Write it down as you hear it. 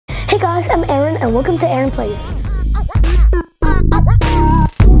Hey guys, I'm Aaron and welcome to Aaron Plays.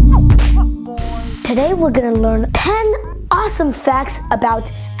 Today we're gonna learn 10 awesome facts about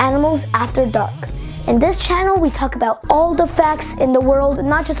animals after dark. In this channel we talk about all the facts in the world,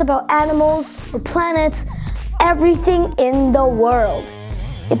 not just about animals or planets, everything in the world.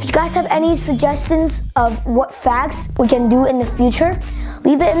 If you guys have any suggestions of what facts we can do in the future,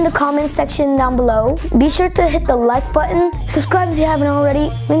 leave it in the comment section down below. Be sure to hit the like button, subscribe if you haven't already,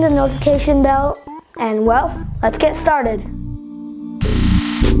 ring the notification bell, and well, let's get started.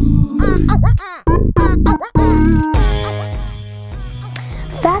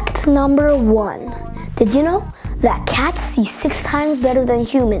 Fact number 1. Did you know that cats see 6 times better than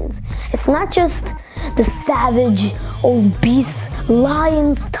humans? It's not just the savage old beasts,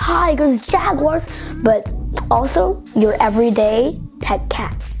 lions, tigers, jaguars, but also your everyday pet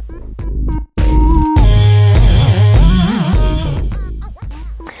cat.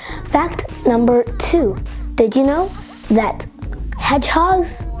 Fact number 2. Did you know that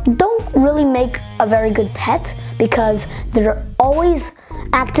hedgehogs don't really make a very good pet because they're always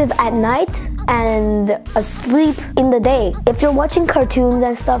active at night and asleep in the day? If you're watching cartoons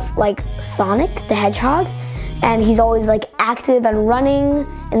and stuff like Sonic the Hedgehog, and he's always like active and running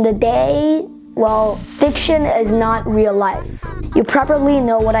in the day, well, fiction is not real life. You probably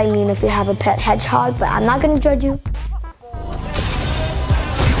know what I mean if you have a pet hedgehog, but I'm not gonna judge you.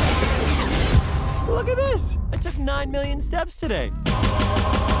 Look at this! I took 9 million steps today.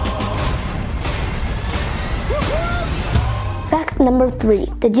 Fact number 3.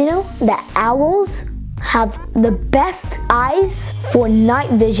 Did you know that owls have the best eyes for night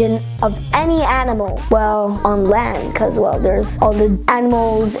vision of any animal? Well, on land, because well, there's all the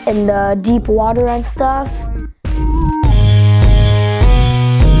animals in the deep water and stuff.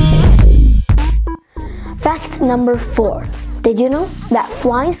 Fact number 4. Did you know that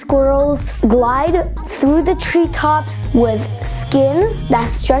flying squirrels glide through the treetops with skin that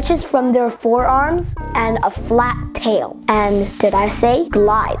stretches from their forearms and a flat tail? And did I say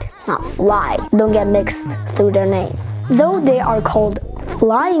glide, not fly? Don't get mixed through their names. Though they are called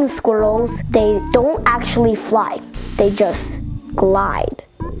flying squirrels, they don't actually fly. They just glide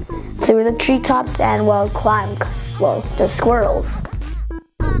through the treetops and well, climb because well, they're squirrels.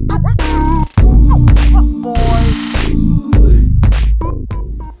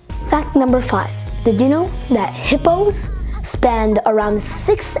 Fact number 5. Did you know that hippos spend around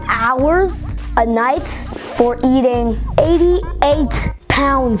 6 hours a night for eating 88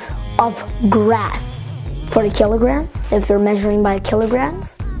 pounds of grass? 40 kilograms, if you're measuring by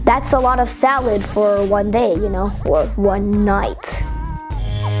kilograms. That's a lot of salad for one day, you know, or one night.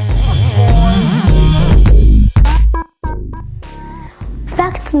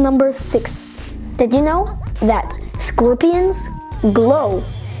 Fact number 6. Did you know that scorpions glow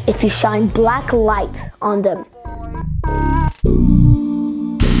if you shine black light on them?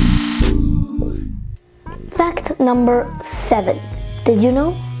 Fact number 7. Did you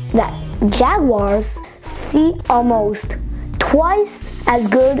know that jaguars see almost twice as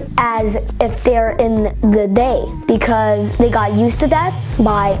good as if they're in the day because they got used to that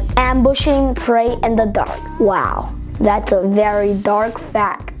by ambushing prey in the dark? Wow, that's a very dark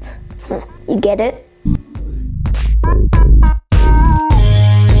fact. You get it?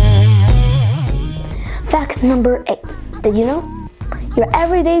 Fact number 8. Did you know your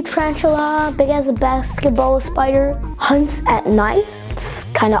everyday tarantula, big as a basketball spider, hunts at night? It's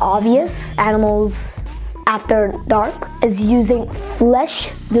kind of obvious. Animals after dark is using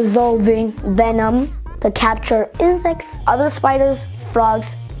flesh-dissolving venom to capture insects, other spiders,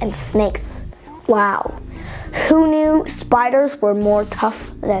 frogs, and snakes. Wow. Who knew spiders were more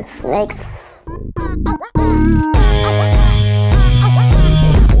tough than snakes?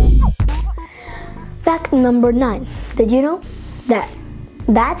 Fact number 9. Did you know that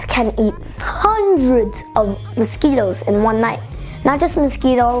bats can eat hundreds of mosquitoes in one night? Not just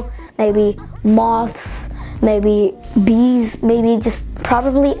mosquito, maybe moths, maybe bees, maybe just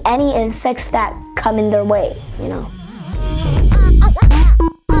probably any insects that come in their way, you know.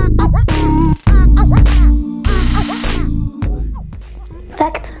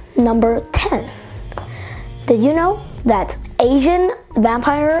 Fact number 10. Did you know that Asian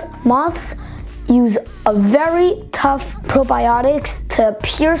vampire moths use a very tough probiotics to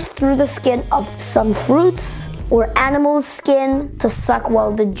pierce through the skin of some fruits or animals' skin to suck,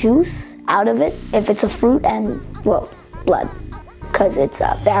 well, the juice out of it if it's a fruit and, well, blood, because it's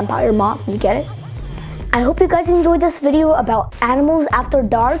a vampire moth, you get it? I hope you guys enjoyed this video about animals after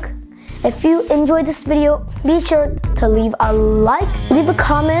dark. If you enjoyed this video, be sure to leave a like, leave a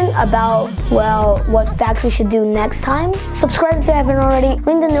comment about, well, what facts we should do next time. Subscribe if you haven't already,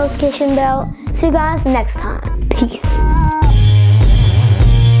 ring the notification bell. See you guys next time. Peace.